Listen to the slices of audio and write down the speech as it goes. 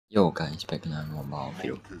Yo guys, back in another mobile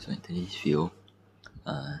video. So in today's video,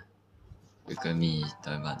 we're gonna be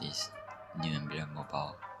talking about this new and better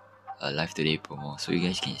mobile live today promo. So you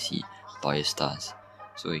guys can see Toy Stars.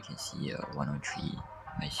 So you can see 103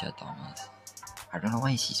 Isiah Thomas. I don't know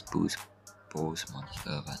why he's boost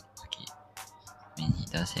monster, but okay. I mean he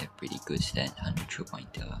does have pretty good stats, 100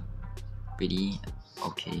 pointer, pretty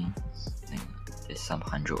okay. Like, there's some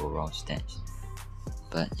 100 overall stats,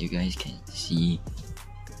 but you guys can see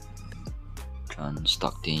John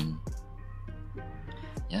Stockton.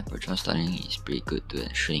 Yeah, but John Stockton is pretty good to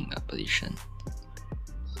a shooting guard position.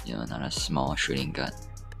 You know, another small shooting guard.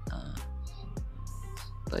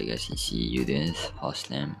 But you guys can see Udin's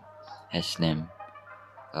Haslam.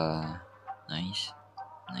 Nice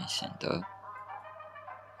center.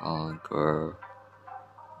 Oh girl.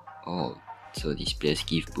 Oh, so these players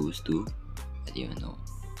give boost too? I didn't know.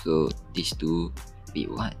 So these two, wait,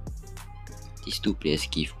 what? These two players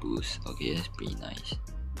give boost. Okay, that's pretty nice.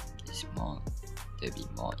 It's more, that'll be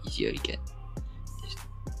more easier to get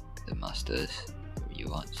the masters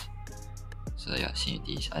rewards. So yeah, same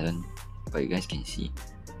with this. I don't, but you guys can see.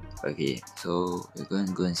 Okay, so we're going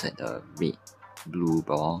to go inside the red, blue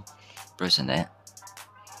ball. Press on that,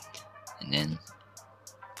 and then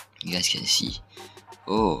you guys can see.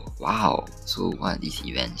 Oh wow! So what are these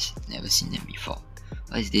events? Never seen them before.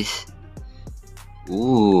 What is this?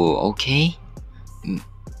 Oh, okay.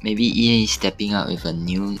 Maybe EA is stepping up with a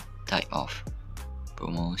new type of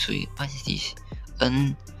promo. So what is this?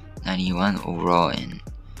 Earn 91 overall and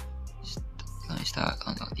start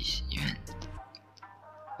account of this event.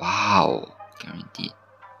 Wow, guaranteed.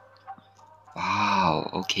 Wow,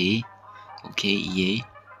 okay, EA,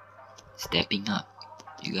 stepping up.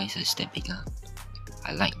 You guys are stepping up.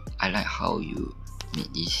 I like how you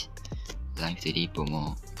made this live today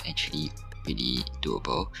promo actually really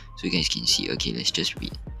doable. So you guys can see. Okay, let's just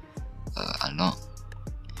read. Unlock,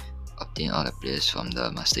 obtain all the players from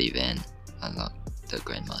the master event, unlock the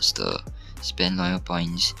grandmaster, spend loyal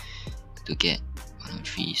points to get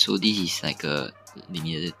 103. So this is like a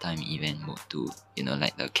limited time event mode too, you know,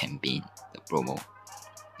 like the campaign, the promo,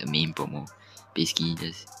 the main promo. Basically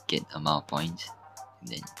just get the amount of points, and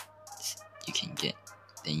then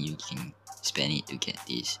you can spend it to get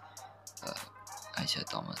this Isiah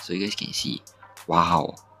Thomas. So you guys can see,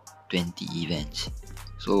 wow, 20 events,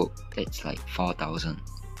 so that's like 4,000.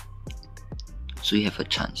 So you have a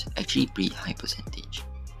chance, actually pretty high percentage.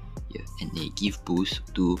 Yeah, and they give boost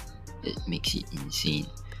too, that makes it insane.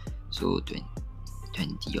 So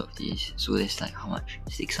 20 of this, so that's like how much?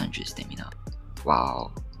 600 stamina.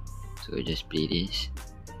 Wow. So you just play this,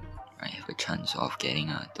 I have a chance of getting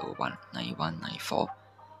the 191, 94.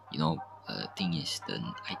 You know, thing is,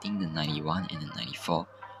 I think the 91 and the 94,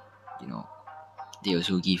 you know, they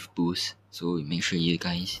also give boost. So make sure you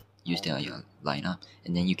guys use that on your lineup,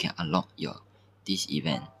 and then you can unlock this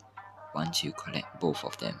event once you collect both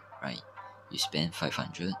of them, right? You spend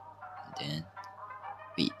 500, and then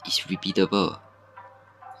wait, it's repeatable.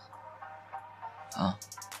 Huh?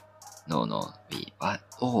 No, wait, what?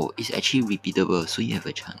 Oh, it's actually repeatable, so you have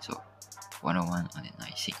a chance of 101 on the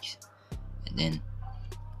 96, and then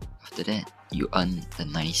after that you earn the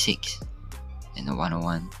 96 and the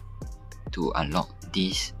 101 to unlock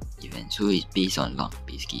this event. So it's based on luck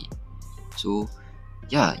basically. So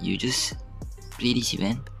yeah, you just play this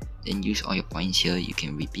event, then use all your points here. You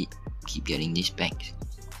can keep getting these packs.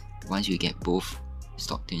 Once you get both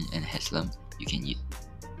Stockton and Haslam, you can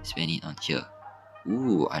spend it on here.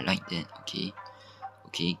 Ooh, I like that. Okay,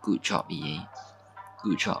 good job EA,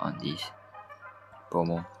 good job on this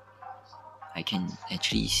promo. I can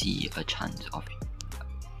actually see a chance of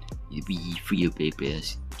we free-to-play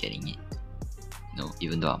players getting it. No,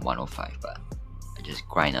 even though I'm 105, but I just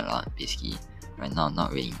grind a lot basically. Right now,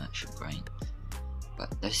 not really much grind.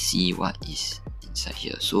 But let's see what is inside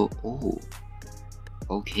here. So, oh,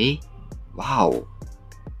 okay, wow,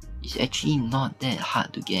 it's actually not that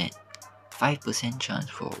hard to get. 5% chance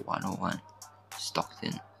for 101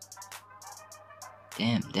 Stockton.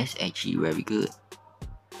 Damn, that's actually very good.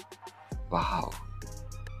 Wow,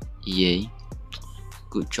 EA,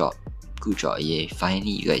 good job EA.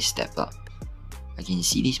 Finally you guys step up. I can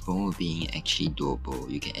see this promo being actually doable.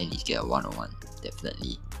 You can at least get a 101,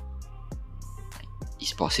 definitely.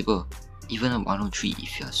 It's possible, even a 103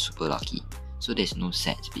 if you are super lucky. So there's no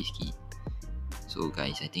sets basically. So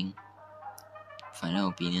guys, I think final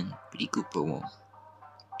opinion, pretty good promo.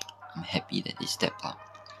 I'm happy that they stepped up.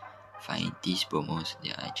 Find these promos,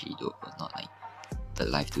 they are actually doable, not like the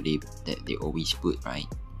live today that they always put, right?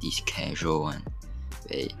 This casual one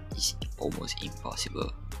where it's almost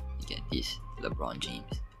impossible to get this LeBron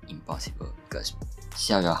James. Impossible, because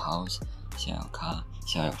sell your house, sell your car,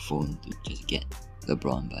 sell your phone to just get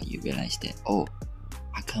LeBron, but you realize that, oh,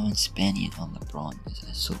 I can't spend it on LeBron because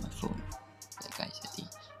I sold my phone. Yeah, guys, I think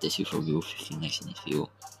that's it for Rule 15 next in this video,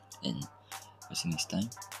 and I'll see you next time.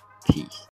 Peace.